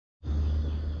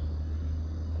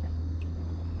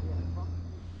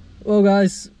Well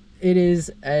guys, it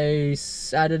is a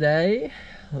Saturday,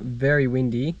 very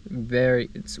windy,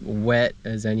 it's wet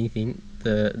as anything.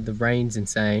 The rain's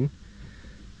insane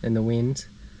and the wind.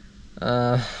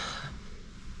 For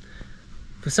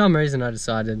some reason I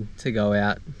decided to go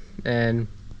out and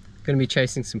gonna be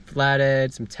chasing some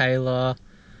flathead, some tailor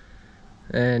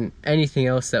and anything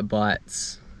else that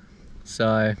bites.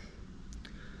 So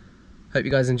hope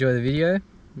you guys enjoy the video.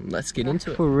 Let's get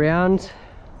into it. For round,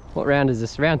 what round is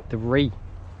this? Round 3.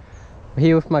 I'm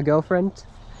here with my girlfriend,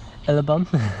 Ella Bum.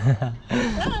 Yeah.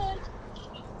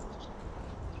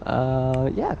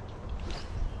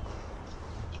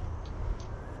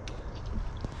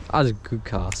 That was a good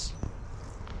cast.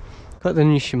 Got the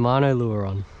new Shimano lure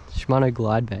on, Shimano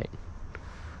glide bait.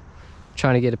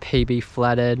 Trying to get a PB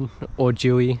flathead or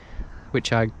Jewy,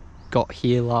 which I got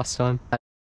here last time.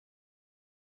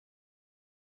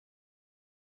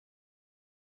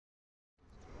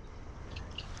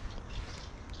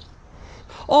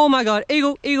 Oh my god,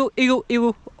 eagle, eagle, eagle,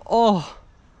 eagle. Oh.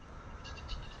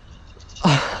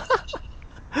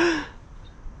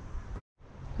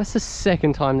 That's the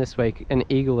second time this week an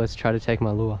eagle has tried to take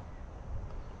my lure.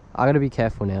 I gotta be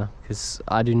careful now because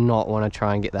I do not want to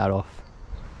try and get that off.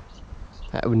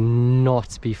 That would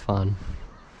not be fun.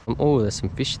 Oh, there's some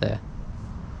fish there.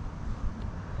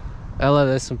 Ella,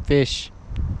 there's some fish.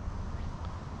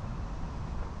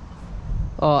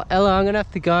 Oh, Ella, I'm gonna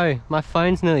have to go. My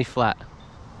phone's nearly flat.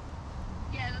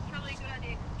 Yeah, that's probably a good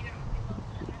idea because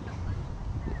you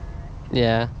don't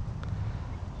Yeah.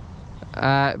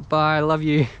 Bye, I love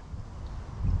you.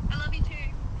 I love you too.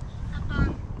 Have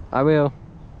fun. I will.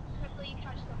 Hopefully you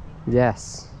catch something.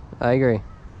 Yes, I agree.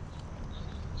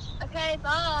 Okay,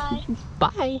 bye.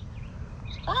 Bye.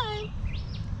 Bye.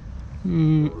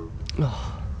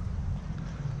 Oh.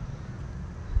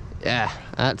 Yeah,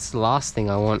 that's the last thing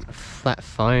I want, a flat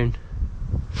phone.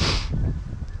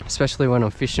 Especially when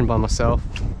I'm fishing by myself.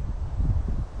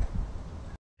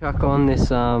 Chuck on this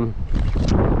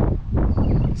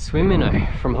SWIMMINOW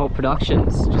from Holt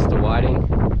Productions, just a whiting.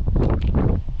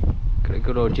 Got a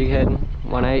good old jig head,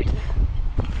 1/8.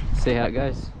 See how it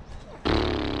goes.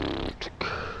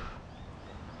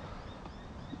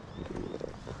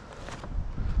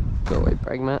 Go away,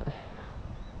 brag mat.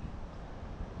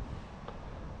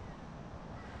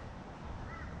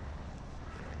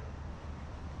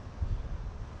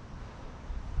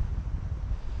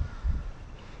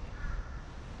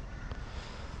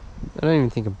 I don't even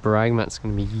think a brag mat's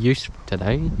going to be useful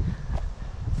today.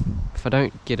 If I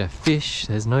don't get a fish,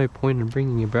 there's no point in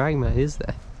bringing a brag mat, is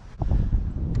there?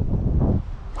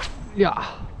 Yeah.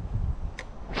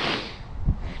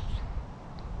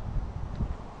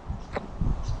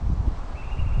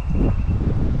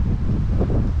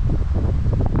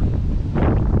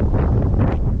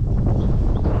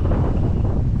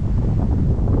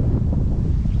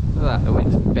 Look at that, the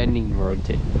wind's bending the rod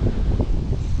tip.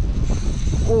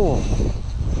 Oh,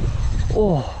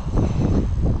 oh,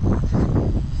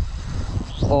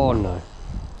 oh no,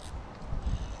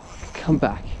 come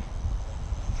back.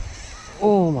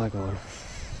 Oh my god.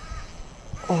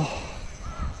 Oh,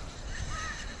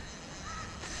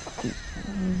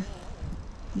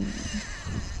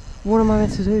 what am I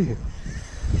meant to do?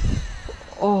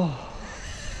 Oh,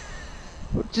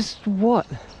 just what?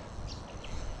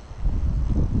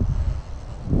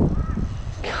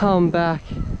 Come back.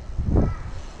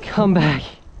 Come back.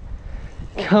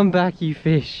 Come back, you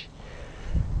fish.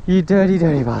 You dirty,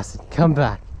 dirty bastard. Come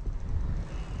back.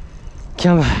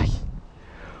 Come back.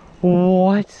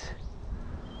 What?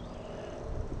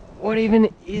 What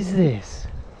even is this?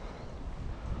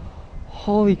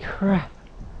 Holy crap.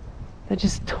 That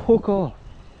just took off.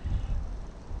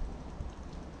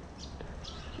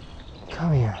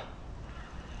 Come here.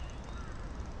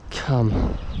 Come.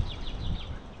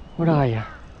 What are you?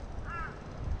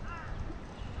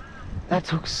 That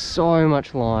took so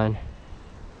much line.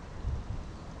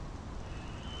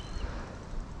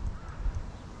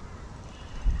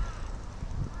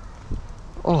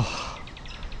 Oh,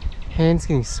 hands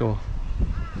getting sore.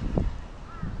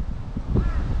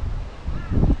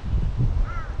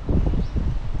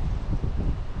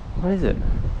 What is it?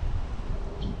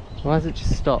 Why has it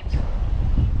just stopped?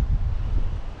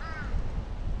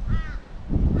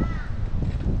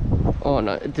 Oh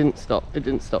no, it didn't stop. It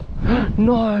didn't stop.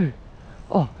 No!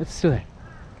 Oh, it's still there,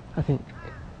 I think.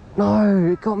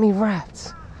 No, it got me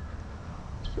wrapped.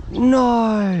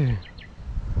 No!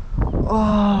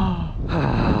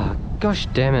 Oh, gosh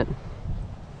damn it.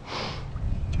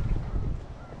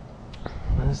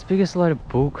 That's the biggest load of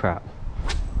bull crap.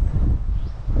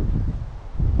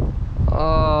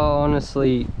 Oh,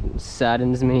 honestly,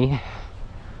 saddens me.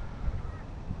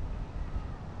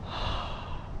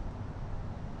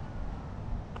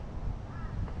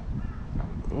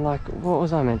 Like, what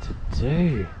was I meant to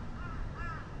do?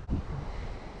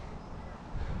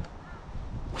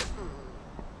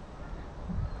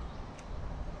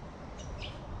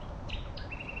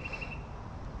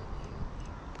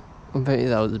 I bet you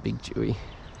that was a big Jewy.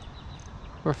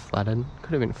 Or a flathead.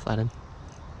 Could have been a flathead.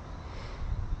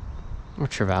 Or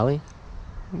trevally.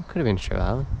 Could have been a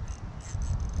trevally.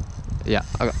 Yeah,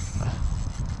 I got...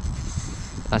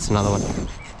 That's another one.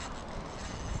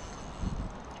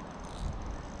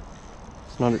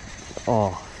 It's not...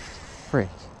 Oh, frick.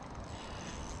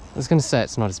 I was gonna say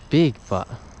it's not as big, but...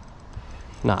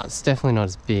 Nah, it's definitely not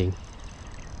as big.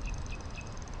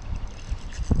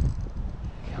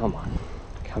 Come on.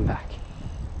 Come back.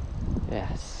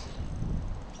 Yes.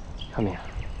 Come here.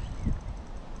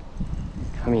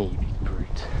 Come here, you big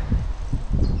brute.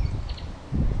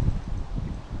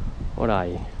 What are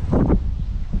you?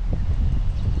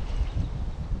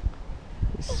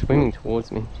 You're swimming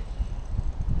towards me.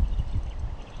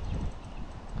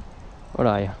 What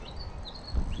are you?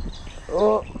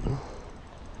 Oh!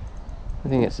 I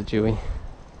think it's a Jewy.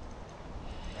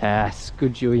 Yes,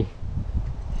 good Jewy.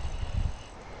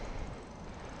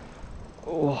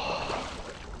 Oh.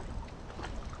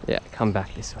 Yeah, come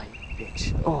back this way,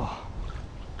 bitch. Oh.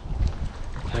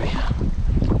 Come here.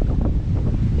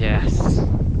 Yes.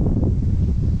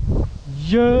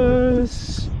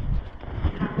 Yes.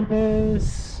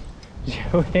 Yes.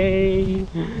 Joey.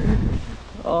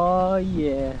 Oh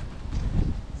yeah.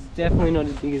 It's definitely not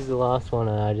as big as the last one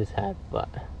I just had, but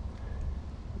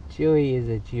Jewy is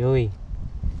a Jewy.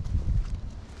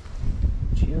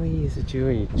 Jewy is a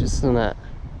Jewy. Just on that.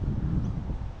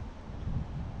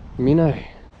 Minnow.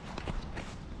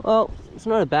 Well, it's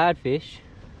not a bad fish.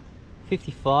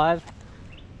 55.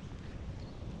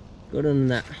 Got on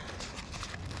that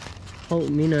whole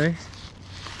minnow.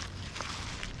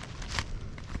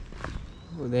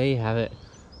 Well, there you have it.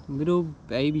 Little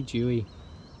baby Jewy.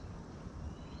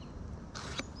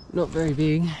 Not very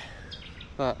big,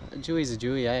 but a Jewy's a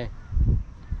Jewy, eh?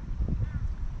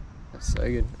 That's so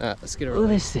good. Alright, let's get it. Look at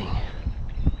this thing.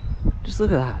 Just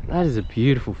look at that. That is a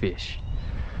beautiful fish.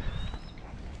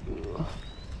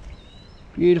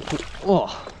 Beautiful.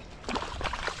 Oh.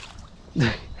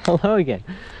 Hello again.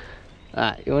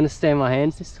 Alright, you want to stay in my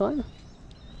hands this time?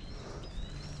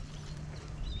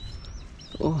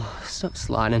 Oh, stop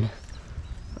sliding.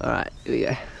 Alright, here we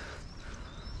go.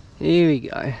 Here we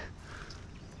go.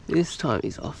 This time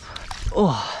he's off.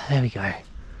 Oh, there we go.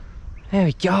 There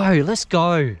we go. Let's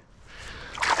go.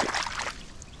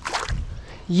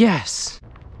 Yes.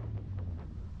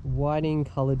 Whiting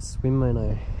coloured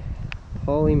SWIMMINOW.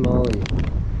 Holy moly.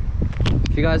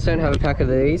 If you guys don't have a pack of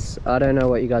these, I don't know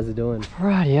what you guys are doing.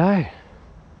 Rightio.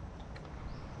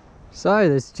 So,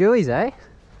 there's Jewies, eh?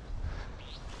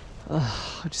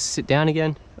 Oh, I'll just sit down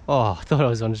again. Oh, I thought I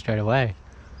was on straight away.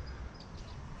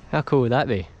 How cool would that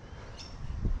be?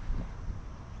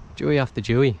 Jewy after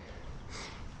Jewy.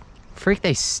 Freak,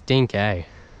 they stink, eh?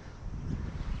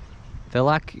 They're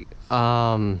like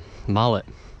mullet.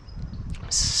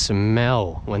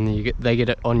 Smell when they get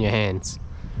it on your hands.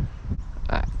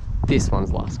 This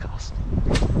one's last cast.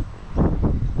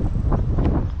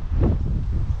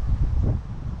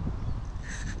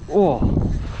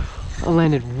 Oh, I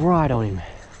landed right on him.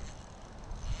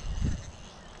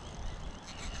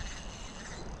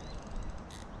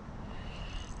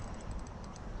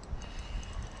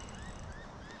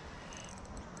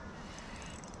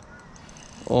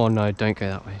 Oh no, don't go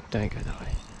that way, don't go that way.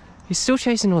 He's still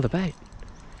chasing all the bait.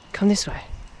 Come this way.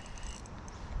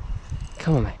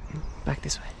 Come on, mate, back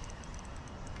this way.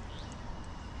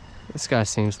 This guy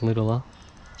seems littler.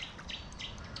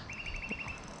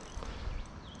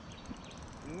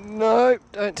 No,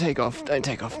 don't take off, don't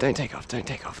take off, don't take off, don't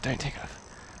take off, don't take off.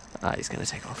 Ah, he's gonna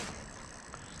take off.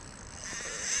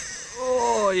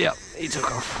 Oh, yeah, he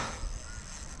took off.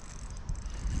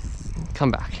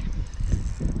 Come back.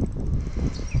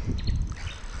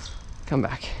 Come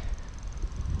back.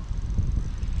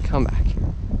 Come back.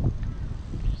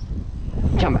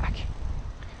 Come back.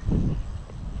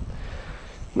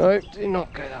 No, do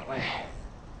not go that way.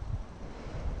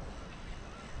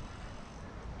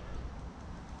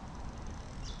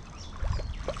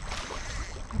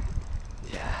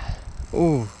 Yeah.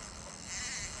 Ooh.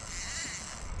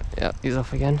 Yep, he's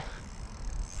off again.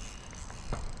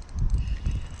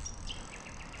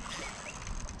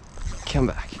 Come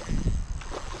back.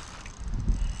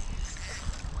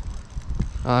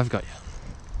 I've got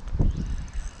you.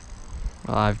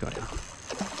 I've got you.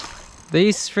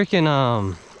 These freaking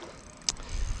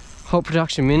hot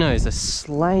production minnows are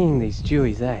slaying these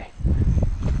Jewies, eh?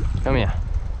 Come here.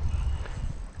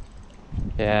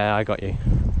 Yeah, I got you.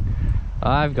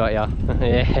 I've got ya.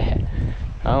 Yeah.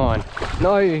 Come on.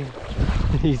 No.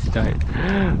 Please don't.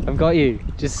 I've got you.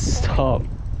 Just stop.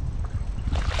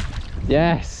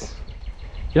 Yes.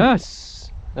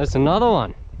 Yes. That's another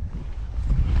one.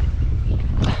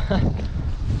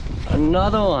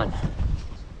 Another one.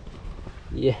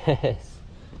 Yes.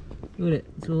 Look at it.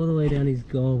 It's all the way down his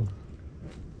goal.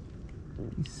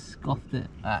 He scoffed it.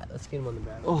 Alright, let's get him on the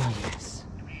barrel. Oh, yes.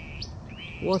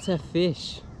 What a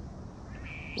fish.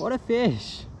 What a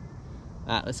fish.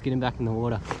 Alright, let's get him back in the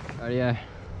water. Rightio.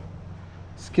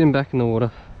 Let's get him back in the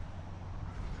water.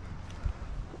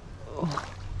 Oh.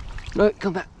 No,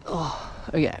 come back. Oh,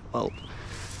 okay, well,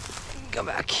 come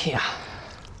back here.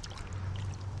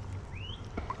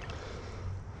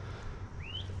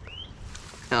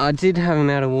 Now, I did have him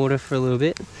out of water for a little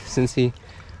bit since he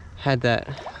had that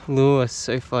lure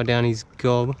so far down his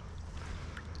gob.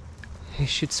 He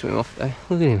should swim off though.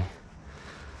 Look at him.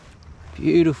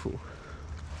 Beautiful.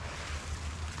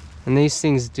 And these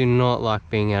things do not like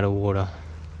being out of water.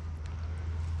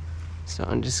 So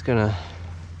I'm just gonna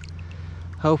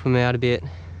help him out a bit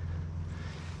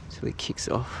until he kicks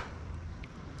off.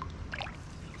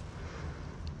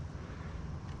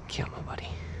 Come on, buddy.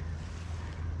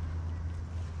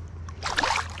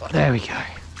 Oh, there we go.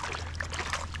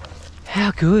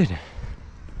 How good.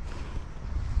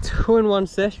 2-in-1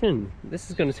 session. This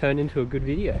is going to turn into a good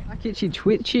video. Like itchy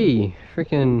twitchy.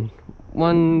 Freaking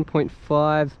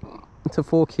 1.5 to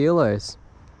 4 kilos.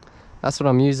 That's what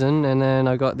I'm using. And then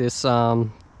I got this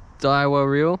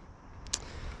Daiwa reel.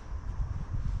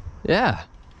 Yeah.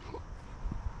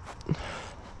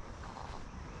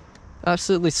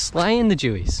 Absolutely slaying the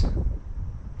Jewies.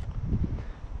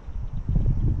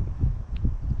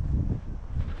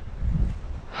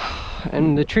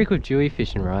 And the trick with Jewy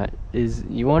fishing, right, is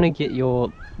you want to get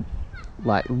your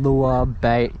like lure,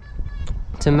 bait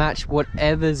to match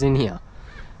whatever's in here.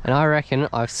 And I reckon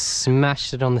I've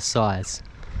smashed it on the size.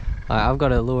 I've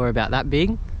got a lure about that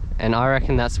big, and I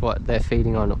reckon that's what they're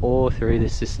feeding on all through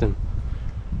this system.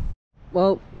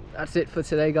 Well, that's it for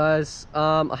today, guys.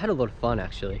 I had a lot of fun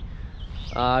actually.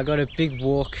 I got a big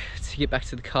walk to get back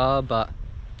to the car, but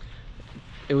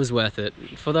it was worth it.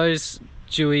 For those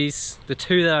Jewies, the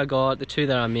 2 that I got, the 2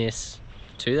 that I missed.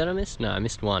 2 that I missed? No, I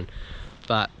missed 1.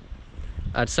 But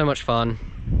I had so much fun.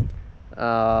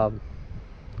 Shout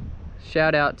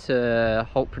out to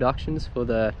Holt Productions for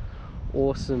the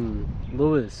awesome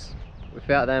lures.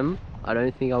 Without them, I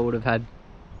don't think I would have had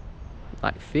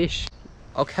like fish.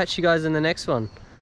 I'll catch you guys in the next one.